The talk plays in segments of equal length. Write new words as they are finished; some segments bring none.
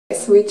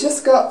So we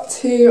just got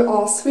to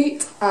our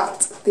suite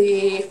at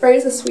the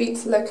Fraser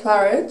Suites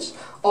Claridge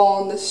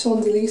on the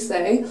Champs Elysees,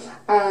 and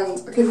I'll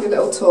give you a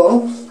little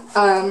tour.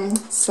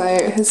 So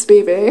here's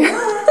Phoebe.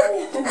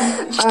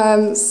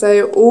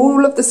 So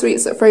all of the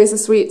suites at Fraser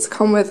Suites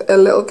come with a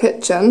little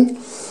kitchen,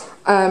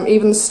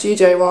 even the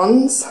studio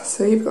ones.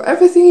 So you've got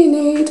everything you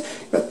need.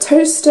 You've got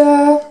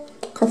toaster,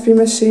 coffee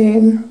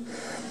machine,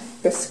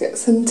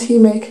 biscuits and tea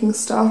making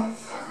stuff,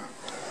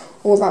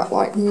 all that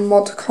like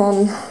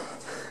modcon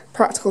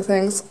practical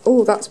things.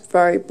 Oh, that's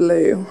very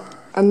blue.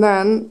 And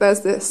then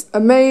there's this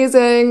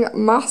amazing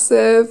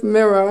massive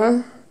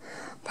mirror,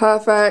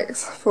 perfect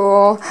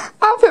for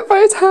outfit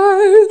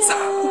photos.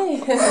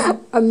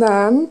 And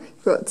then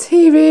you've got a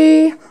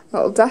TV,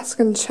 little desk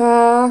and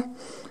chair,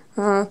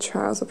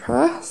 trouser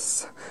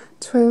press,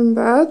 twin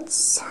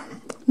beds,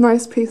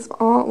 nice piece of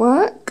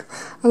artwork,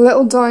 a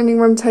little dining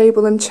room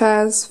table and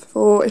chairs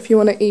for if you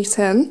want to eat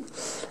in.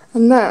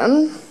 And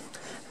then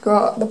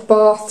got the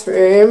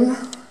bathroom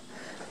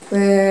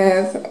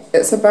with,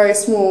 it's a very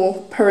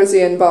small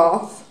Parisian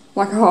bath,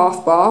 like a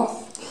half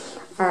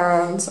bath,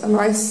 and a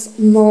nice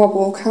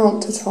marble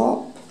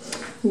countertop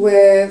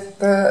with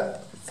the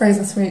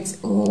Fraser Suites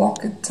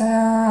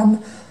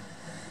L'Occitane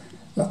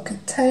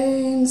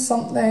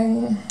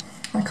something,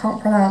 I can't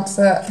pronounce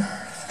it,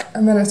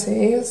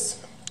 amenities.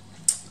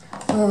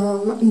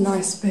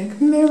 Nice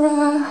big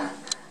mirror.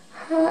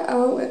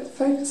 Oh, it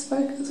focus.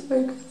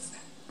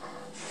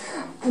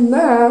 And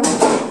then,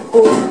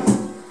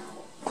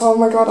 oh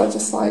my god, I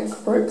just like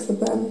broke the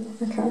bin.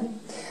 Okay.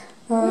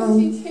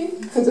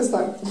 I just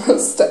like put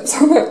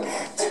steps on it.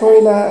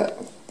 Toilet.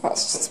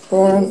 That's just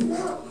boring.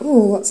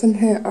 Oh, what's in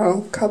here?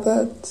 Oh,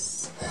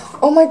 cupboards.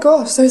 Oh my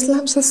gosh, those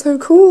lamps are so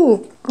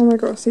cool. Oh my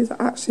gosh, these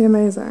are actually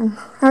amazing.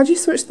 How do you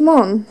switch them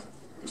on?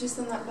 Just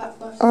on that black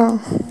button. Oh.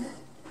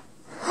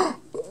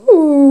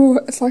 Ooh,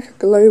 it's like a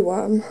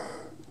glowworm.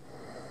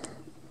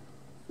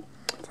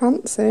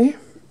 Fancy.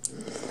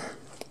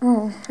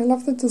 Oh, I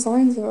love the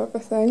designs of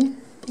everything.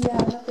 Yeah,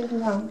 I love these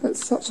lamps.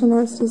 It's such a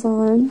nice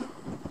design.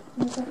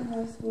 It's like a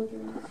nice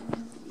wardrobe.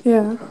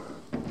 Yeah.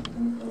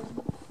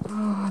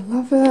 Oh, I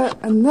love it.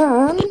 And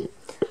then,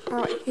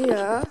 out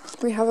here,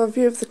 we have a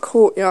view of the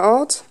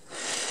courtyard.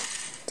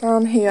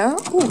 Down here.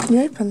 Oh, can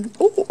you open?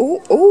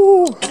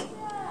 Oh.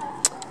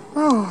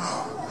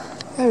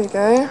 Oh, there we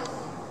go.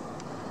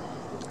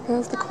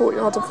 There's the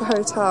courtyard of the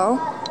hotel.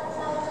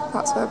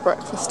 That's where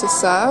breakfast is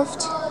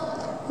served.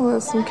 Oh,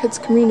 there's some kids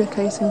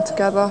communicating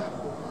together.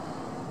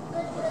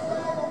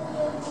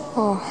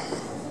 Oh,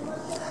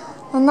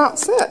 and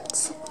that's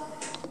it.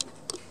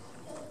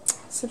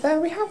 So there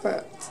we have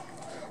it.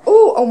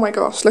 Oh my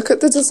gosh, look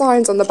at the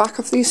designs on the back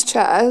of these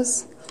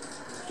chairs.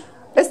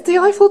 It's the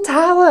Eiffel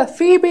Tower.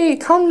 Phoebe,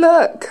 come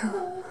look.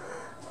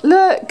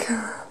 Look.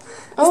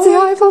 It's the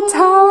Eiffel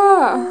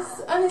Tower.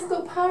 And it's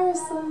got Paris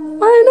on it.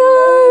 I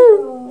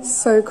know.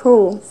 So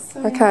cool.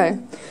 Okay,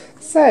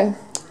 so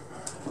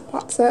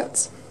that's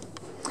it.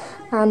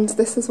 And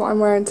this is what I'm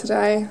wearing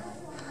today.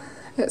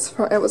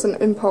 It was an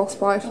impulse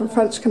buy from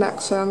French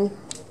Connection,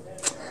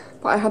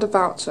 but I had a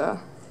voucher,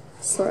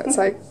 so it's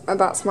like, and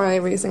that's my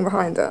reasoning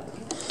behind it.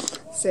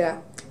 So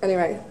yeah,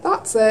 anyway,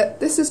 that's it.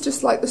 This is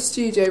just like the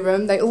studio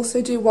room. They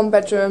also do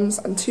 1-bedrooms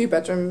and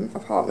 2-bedroom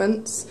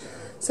apartments,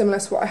 similar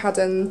to what I had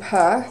in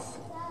Perth.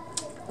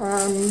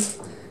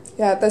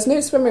 Yeah, there's no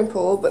swimming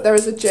pool, but there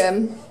is a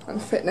gym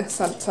and fitness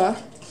centre,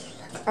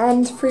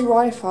 and free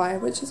Wi-Fi,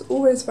 which is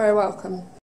always very welcome.